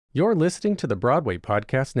You're listening to the Broadway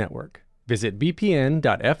Podcast Network. Visit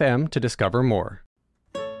bpn.fm to discover more.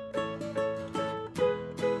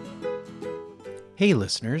 Hey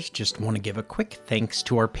listeners, just want to give a quick thanks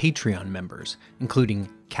to our Patreon members, including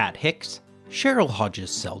Kat Hicks, Cheryl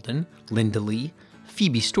Hodges-Selden, Linda Lee,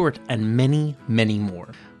 Phoebe Stewart, and many, many more.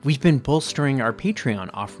 We've been bolstering our Patreon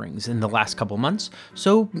offerings in the last couple months,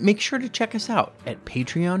 so make sure to check us out at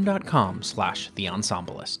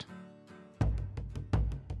patreon.com/theensemblist.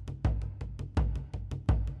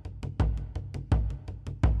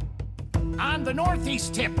 On the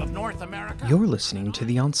northeast tip of North America. You're listening to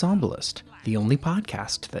The Ensemblist, the only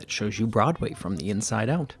podcast that shows you Broadway from the inside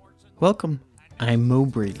out. Welcome, I'm Mo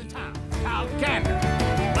Brady.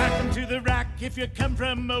 Welcome to the Rock. If you come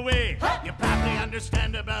from away, you probably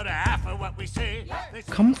understand about half of what we say.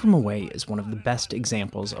 Come From Away is one of the best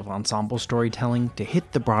examples of ensemble storytelling to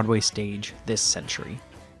hit the Broadway stage this century.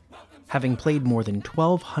 Having played more than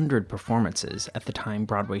 1,200 performances at the time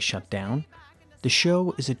Broadway shut down, the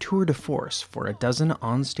show is a tour de force for a dozen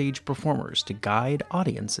onstage performers to guide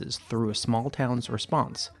audiences through a small town's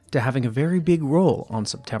response to having a very big role on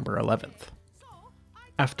September 11th.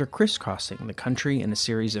 After crisscrossing the country in a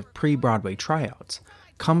series of pre-Broadway tryouts,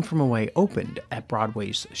 Come From Away opened at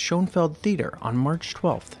Broadway's Schoenfeld Theatre on March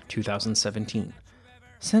 12, 2017.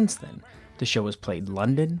 Since then, the show has played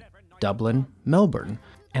London, Dublin, Melbourne,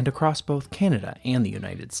 and across both Canada and the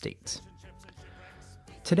United States.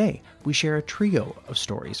 Today, we share a trio of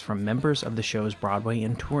stories from members of the show's Broadway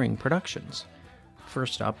and touring productions.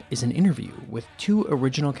 First up is an interview with two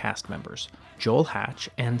original cast members, Joel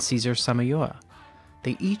Hatch and Cesar Samayoa.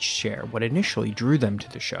 They each share what initially drew them to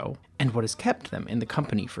the show and what has kept them in the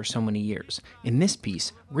company for so many years, in this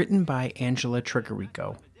piece written by Angela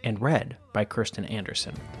Trigarico and read by Kirsten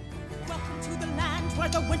Anderson. Welcome to the land where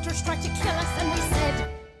the winters tried to kill us and we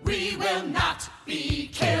said, We will not be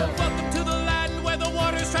killed. Welcome to the land where the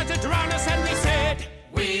waters tried to drown us and we said,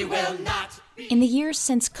 We will not be. In the years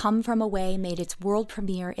since Come From Away made its world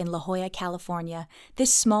premiere in La Jolla, California,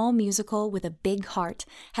 this small musical with a big heart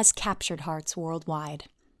has captured hearts worldwide.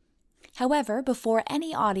 However, before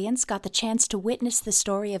any audience got the chance to witness the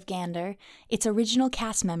story of Gander, its original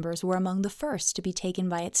cast members were among the first to be taken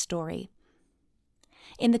by its story.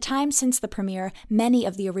 In the time since the premiere, many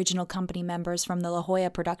of the original company members from the La Jolla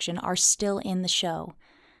production are still in the show.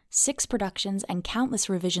 6 productions and countless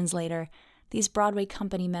revisions later, these Broadway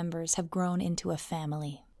company members have grown into a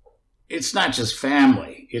family. It's not just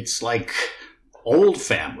family. It's like old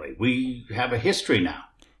family. We have a history now,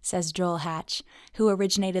 says Joel Hatch, who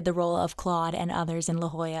originated the role of Claude and others in La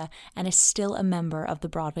Jolla and is still a member of the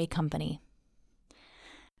Broadway company.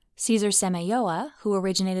 Cesar Samayoa, who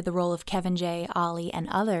originated the role of Kevin J., Ollie, and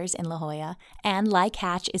others in La Jolla, and like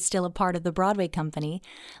Hatch is still a part of the Broadway company,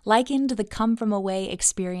 likened the Come From Away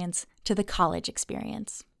experience to the college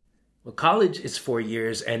experience. Well, college is 4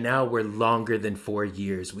 years, and now we're longer than 4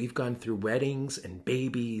 years. We've gone through weddings and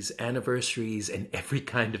babies, anniversaries, and every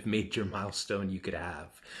kind of major milestone you could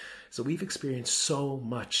have. So we've experienced so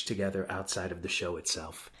much together outside of the show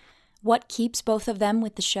itself. What keeps both of them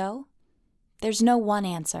with the show? There's no one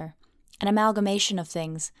answer, an amalgamation of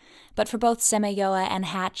things, but for both Samayoa and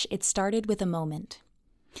Hatch, it started with a moment.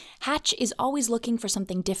 Hatch is always looking for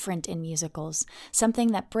something different in musicals,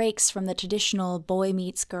 something that breaks from the traditional boy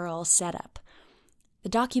meets girl setup. The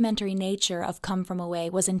documentary nature of Come From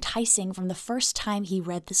Away was enticing from the first time he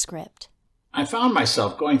read the script. I found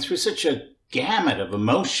myself going through such a gamut of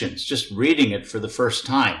emotions just reading it for the first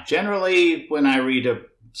time. Generally, when I read a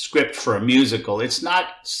script for a musical, it's not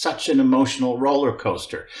such an emotional roller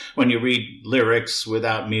coaster. When you read lyrics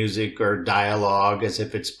without music or dialogue as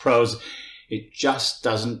if it's prose, it just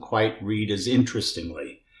doesn't quite read as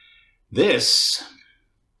interestingly. This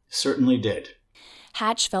certainly did.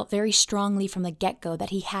 Hatch felt very strongly from the get-go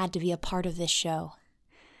that he had to be a part of this show.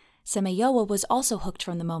 Samayoa was also hooked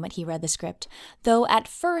from the moment he read the script, though at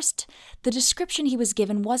first, the description he was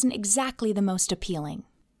given wasn't exactly the most appealing.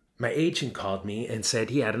 My agent called me and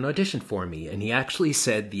said he had an audition for me, and he actually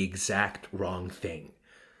said the exact wrong thing.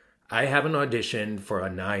 I have an audition for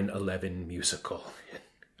a 9/11 musical.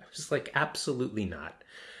 I was like, absolutely not.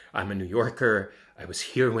 I'm a New Yorker. I was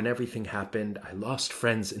here when everything happened. I lost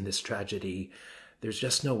friends in this tragedy. There's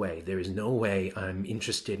just no way. There is no way I'm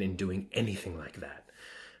interested in doing anything like that.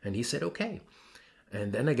 And he said, okay.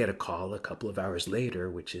 And then I get a call a couple of hours later,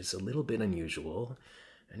 which is a little bit unusual.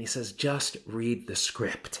 And he says, just read the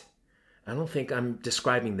script. I don't think I'm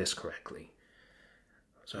describing this correctly.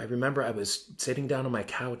 So I remember I was sitting down on my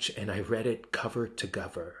couch and I read it cover to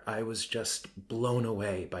cover. I was just blown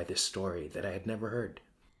away by this story that I had never heard.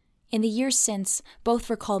 In the years since, both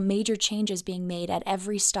recall major changes being made at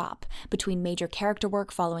every stop, between major character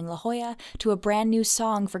work following La Jolla to a brand new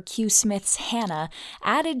song for Q Smith's Hannah,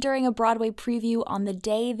 added during a Broadway preview on the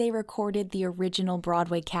day they recorded the original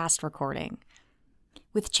Broadway cast recording.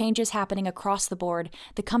 With changes happening across the board,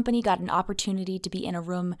 the company got an opportunity to be in a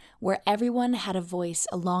room where everyone had a voice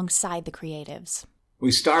alongside the creatives.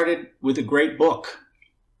 We started with a great book.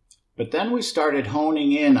 But then we started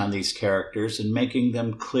honing in on these characters and making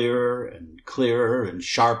them clearer and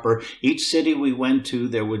sharper. Each city we went to,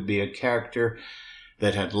 there would be a character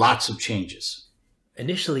that had lots of changes.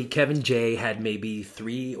 Initially, Kevin J. had maybe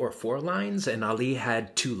 3 or 4 lines, and Ali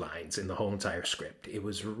had 2 lines in the whole entire script. It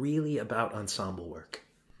was really about ensemble work.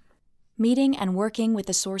 Meeting and working with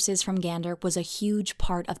the sources from Gander was a huge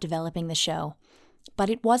part of developing the show. But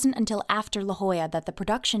it wasn't until after La Jolla that the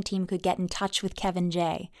production team could get in touch with Kevin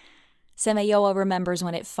J. Samayoa remembers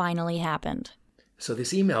when it finally happened. So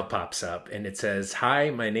this email pops up and it says,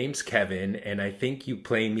 "Hi, my name's Kevin, and I think you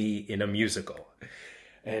play me in a musical."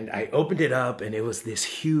 And I opened it up and it was this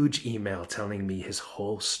huge email telling me his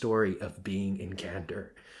whole story of being in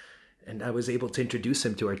Gander. And I was able to introduce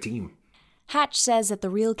him to our team. Hatch says that the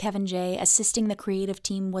real Kevin J. assisting the creative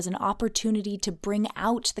team was an opportunity to bring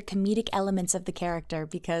out the comedic elements of the character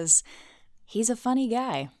because he's a funny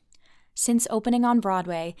guy. Since opening on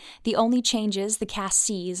Broadway, the only changes the cast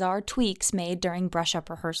sees are tweaks made during brush-up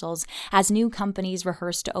rehearsals as new companies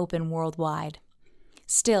rehearse to open worldwide.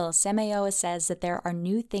 Still, Samayoa says that there are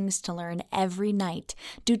new things to learn every night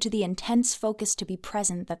due to the intense focus to be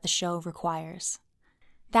present that the show requires.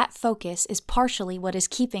 That focus is partially what is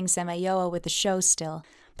keeping Samayoa with the show still,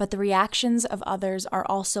 but the reactions of others are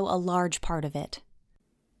also a large part of it.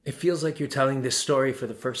 It feels like you're telling this story for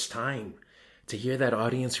the first time. To hear that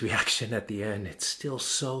audience reaction at the end, it's still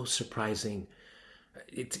so surprising.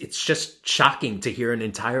 It's just shocking to hear an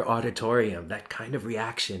entire auditorium, that kind of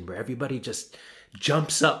reaction where everybody just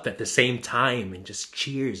jumps up at the same time and just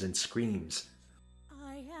cheers and screams.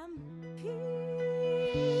 I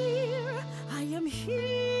am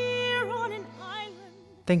here on an island.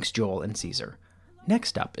 Thanks, Joel and Caesar.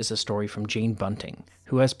 Next up is a story from Jane Bunting,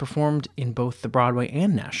 who has performed in both the Broadway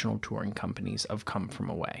and national touring companies of Come From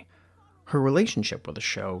Away. Her relationship with the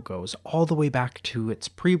show goes all the way back to its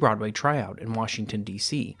pre-Broadway tryout in Washington,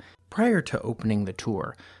 D.C. Prior to opening the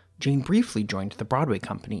tour, Jane briefly joined the Broadway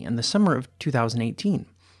company in the summer of 2018,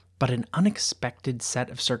 but an unexpected set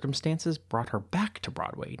of circumstances brought her back to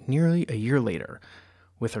Broadway nearly a year later,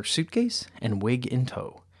 with her suitcase and wig in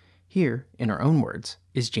tow. Here, in her own words,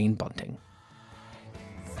 is Jane Bunting.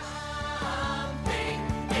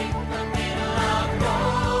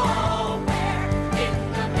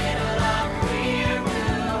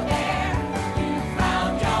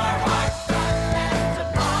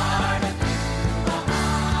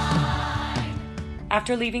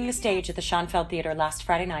 After leaving the stage at the Schonfeld Theater last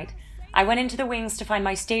Friday night, I went into the wings to find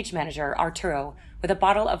my stage manager, Arturo, with a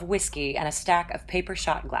bottle of whiskey and a stack of paper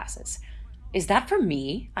shot glasses. "Is that for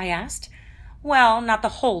me?" I asked. "Well, not the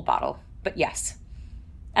whole bottle, but yes."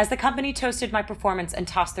 As the company toasted my performance and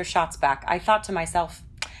tossed their shots back, I thought to myself,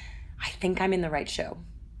 I think I'm in the right show.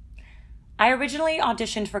 I originally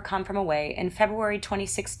auditioned for Come From Away in February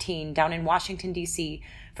 2016 down in Washington, D.C.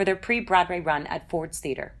 for their pre-Broadway run at Ford's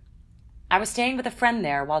Theater. I was staying with a friend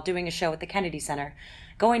there while doing a show at the Kennedy Center,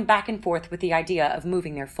 going back and forth with the idea of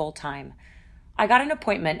moving there full time. I got an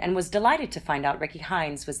appointment and was delighted to find out Ricky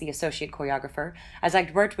Hines was the associate choreographer, as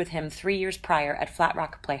I'd worked with him 3 years prior at Flat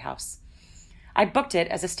Rock Playhouse. I booked it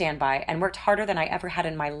as a standby and worked harder than I ever had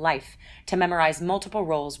in my life to memorize multiple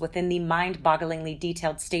roles within the mind-bogglingly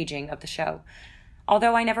detailed staging of the show.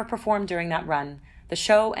 Although I never performed during that run, the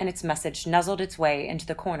show and its message nuzzled its way into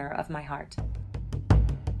the corner of my heart.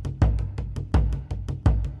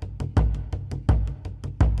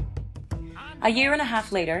 A year and a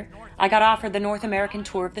half later, I got offered the North American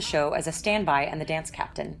tour of the show as a standby and the dance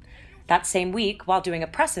captain. That same week, while doing a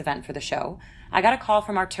press event for the show, I got a call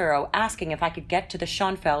from Arturo asking if I could get to the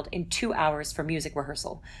Schonfeld in 2 hours for music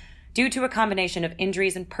rehearsal. Due to a combination of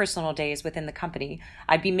injuries and personal days within the company,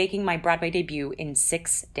 I'd be making my Broadway debut in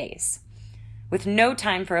 6 days. With no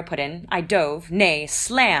time for a put-in, I dove, nay,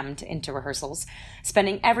 slammed into rehearsals,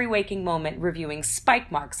 spending every waking moment reviewing spike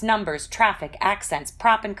marks, numbers, traffic, accents,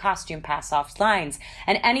 prop and costume pass-offs, lines,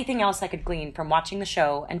 and anything else I could glean from watching the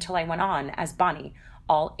show until I went on as Bonnie,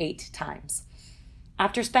 all 8 times.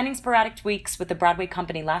 After spending sporadic weeks with the Broadway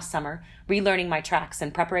company last summer, relearning my tracks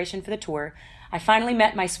in preparation for the tour, I finally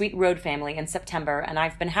met my sweet road family in September, and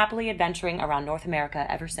I've been happily adventuring around North America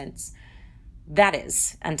ever since. That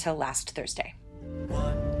is, until last Thursday.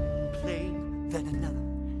 One plane, then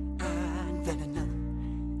another, and then another,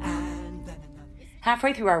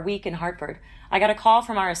 Halfway through our week in Hartford, I got a call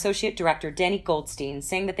from our associate director, Danny Goldstein,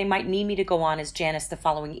 saying that they might need me to go on as Janice the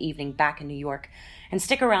following evening back in New York and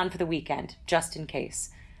stick around for the weekend, just in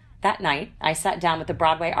case. That night, I sat down with the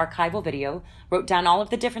Broadway archival video, wrote down all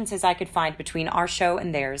of the differences I could find between our show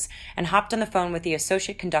and theirs, and hopped on the phone with the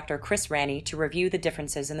associate conductor, Chris Ranney, to review the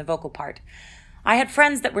differences in the vocal part. I had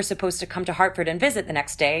friends that were supposed to come to Hartford and visit the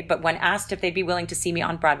next day, but when asked if they'd be willing to see me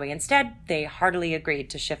on Broadway instead, they heartily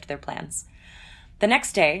agreed to shift their plans. The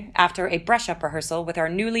next day, after a brush-up rehearsal with our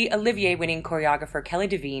newly Olivier-winning choreographer Kelly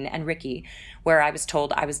Devine and Ricky, where I was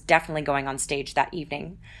told I was definitely going on stage that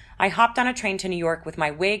evening, I hopped on a train to New York with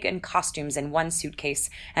my wig and costumes in one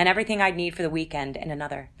suitcase and everything I'd need for the weekend in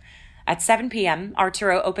another. At 7 p.m.,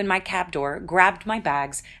 Arturo opened my cab door, grabbed my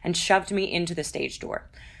bags, and shoved me into the stage door.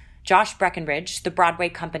 Josh Breckenridge, the Broadway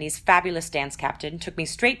company's fabulous dance captain, took me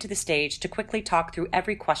straight to the stage to quickly talk through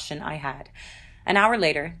every question I had. An hour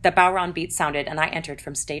later, the Bowron beat sounded and I entered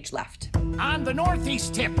from stage left. On the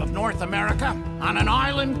northeast tip of North America, on an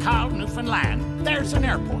island called Newfoundland, there's an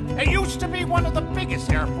airport. It used to be one of the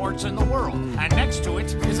biggest airports in the world, and next to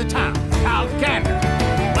it is a town called Gander.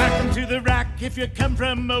 Welcome to the Rock if you come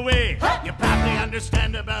from away. You probably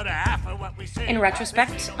understand about a half of what we say. In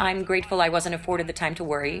retrospect, I'm grateful I wasn't afforded the time to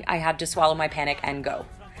worry. I had to swallow my panic and go.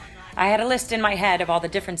 I had a list in my head of all the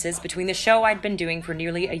differences between the show I'd been doing for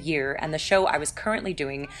nearly a year and the show I was currently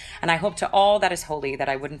doing, and I hope to all that is holy that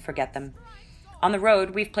I wouldn't forget them. On the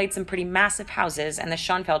road, we've played some pretty massive houses, and the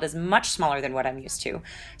Schoenfeld is much smaller than what I'm used to,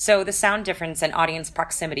 so the sound difference and audience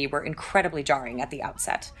proximity were incredibly jarring at the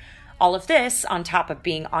outset. All of this on top of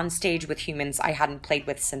being on stage with humans I hadn't played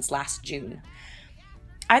with since last June.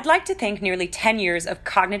 I'd like to thank nearly 10 years of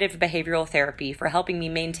cognitive behavioral therapy for helping me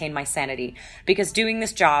maintain my sanity, because doing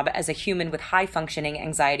this job as a human with high-functioning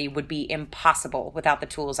anxiety would be impossible without the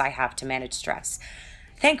tools I have to manage stress.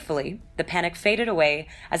 Thankfully, the panic faded away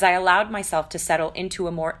as I allowed myself to settle into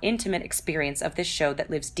a more intimate experience of this show that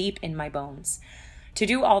lives deep in my bones. To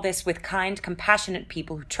do all this with kind, compassionate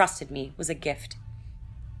people who trusted me was a gift.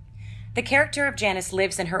 The character of Janice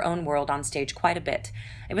lives in her own world on stage quite a bit.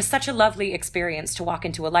 It was such a lovely experience to walk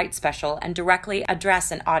into a light special and directly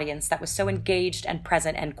address an audience that was so engaged and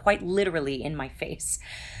present and quite literally in my face.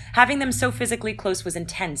 Having them so physically close was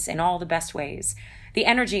intense in all the best ways. The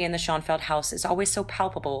energy in the Schoenfeld house is always so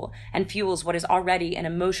palpable and fuels what is already an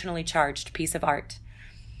emotionally charged piece of art.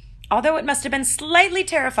 Although it must have been slightly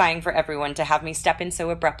terrifying for everyone to have me step in so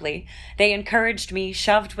abruptly, they encouraged me,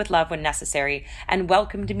 shoved with love when necessary, and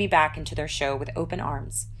welcomed me back into their show with open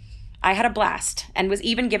arms. I had a blast, and was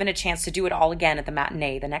even given a chance to do it all again at the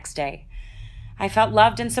matinee the next day. I felt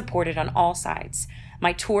loved and supported on all sides.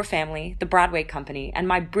 My tour family, the Broadway company, and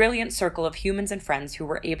my brilliant circle of humans and friends who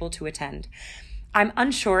were able to attend. I'm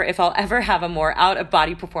unsure if I'll ever have a more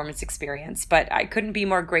out-of-body performance experience, but I couldn't be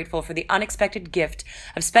more grateful for the unexpected gift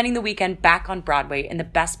of spending the weekend back on Broadway in the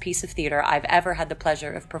best piece of theater I've ever had the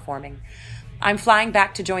pleasure of performing. I'm flying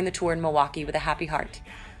back to join the tour in Milwaukee with a happy heart.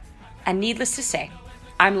 And needless to say,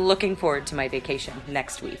 I'm looking forward to my vacation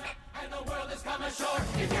next week. And the world is coming short.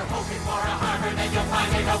 If you're hoping for a harbor, then you'll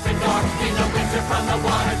find an open door. In the winter, from the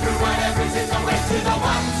water, through whatever's in the way, to the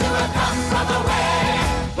ones who have come from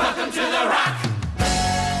away. Welcome to the Rock.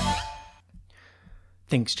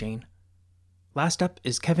 Thanks, Jane. Last up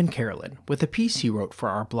is Kevin Carolan with a piece he wrote for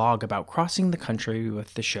our blog about crossing the country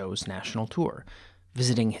with the show's national tour,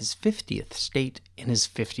 visiting his 50th state in his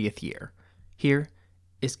 50th year. Here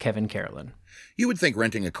is Kevin Carolan. You would think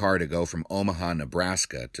renting a car to go from Omaha,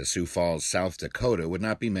 Nebraska to Sioux Falls, South Dakota would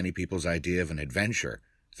not be many people's idea of an adventure,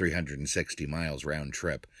 360 miles round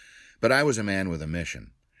trip. But I was a man with a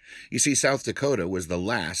mission. You see, South Dakota was the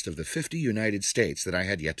last of the 50 United States that I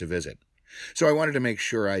had yet to visit. So I wanted to make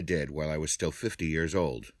sure I did while I was still 50 years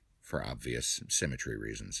old, for obvious symmetry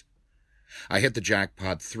reasons. I hit the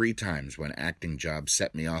jackpot 3 times when acting jobs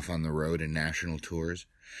set me off on the road in national tours.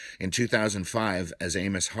 In 2005 as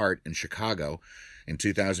Amos Hart in Chicago, in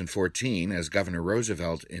 2014 as Governor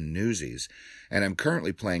Roosevelt in Newsies, and I'm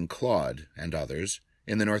currently playing Claude and others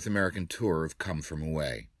in the North American tour of Come From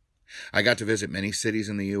Away. I got to visit many cities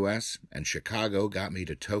in the U.S., and Chicago got me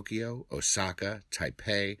to Tokyo, Osaka,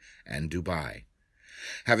 Taipei, and Dubai.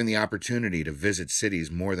 Having the opportunity to visit cities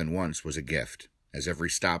more than once was a gift, as every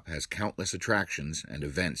stop has countless attractions and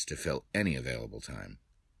events to fill any available time.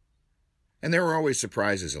 And there were always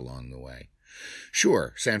surprises along the way.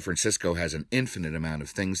 Sure, San Francisco has an infinite amount of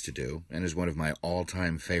things to do and is one of my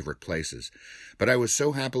all-time favorite places, but I was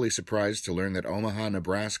so happily surprised to learn that Omaha,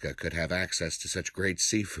 Nebraska could have access to such great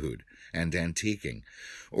seafood and antiquing,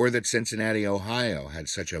 or that Cincinnati, Ohio had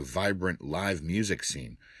such a vibrant live music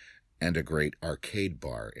scene and a great arcade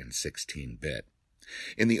bar in 16-bit.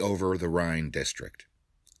 in the Over-the-Rhine district.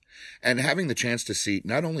 And having the chance to see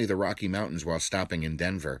not only the Rocky Mountains while stopping in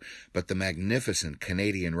Denver, but the magnificent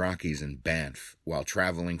Canadian Rockies in Banff while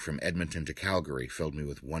traveling from Edmonton to Calgary filled me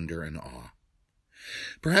with wonder and awe.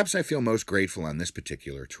 Perhaps I feel most grateful on this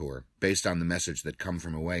particular tour, based on the message that Come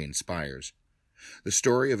From Away inspires. The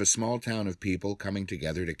story of a small town of people coming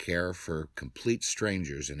together to care for complete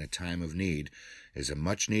strangers in a time of need is a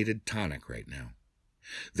much-needed tonic right now.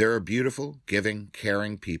 There are beautiful, giving,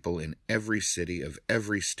 caring people in every city of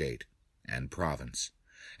every state and province.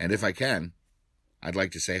 And if I can, I'd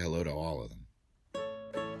like to say hello to all of them.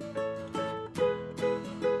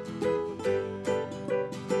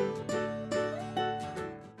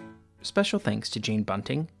 Special thanks to Jane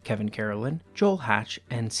Bunting, Kevin Carolan, Joel Hatch,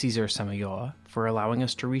 and Caesar Samayoa for allowing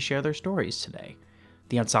us to reshare their stories today.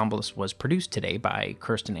 The Ensemblist was produced today by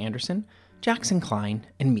Kirsten Anderson, Jackson Klein,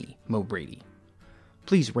 and me, Mo Brady.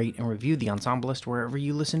 Please rate and review The Ensemblist wherever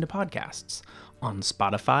you listen to podcasts, on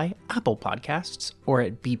Spotify, Apple Podcasts, or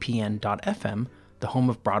at bpn.fm, the home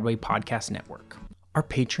of Broadway Podcast Network. Our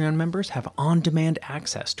Patreon members have on-demand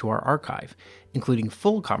access to our archive, including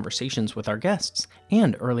full conversations with our guests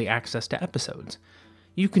and early access to episodes.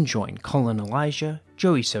 You can join Cullen Elijah,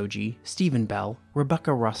 Joey Soji, Stephen Bell,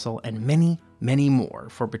 Rebecca Russell, and many, many more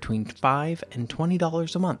for between $5 and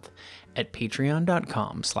 $20 a month at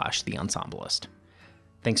patreon.com/theensemblist.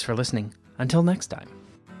 Thanks for listening. Until next time.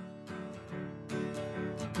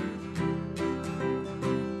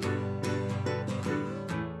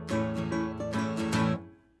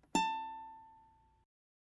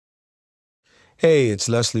 Hey, it's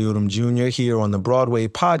Leslie Odom Jr. here on the Broadway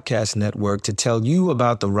Podcast Network to tell you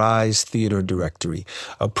about the Rise Theater Directory,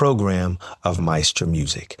 a program of Maestro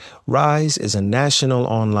Music. Rise is a national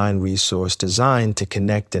online resource designed to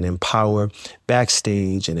connect and empower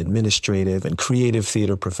backstage and administrative and creative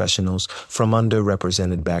theater professionals from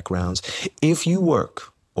underrepresented backgrounds. If you work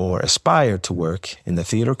or aspire to work in the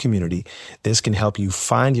theater community, this can help you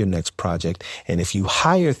find your next project. And if you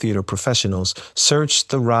hire theater professionals, search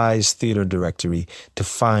the Rise Theater Directory to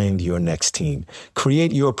find your next team.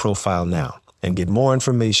 Create your profile now and get more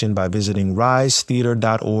information by visiting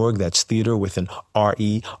risetheater.org. That's theater with an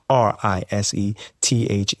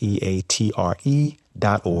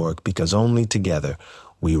RERISETHEATRE.org, because only together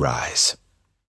we rise.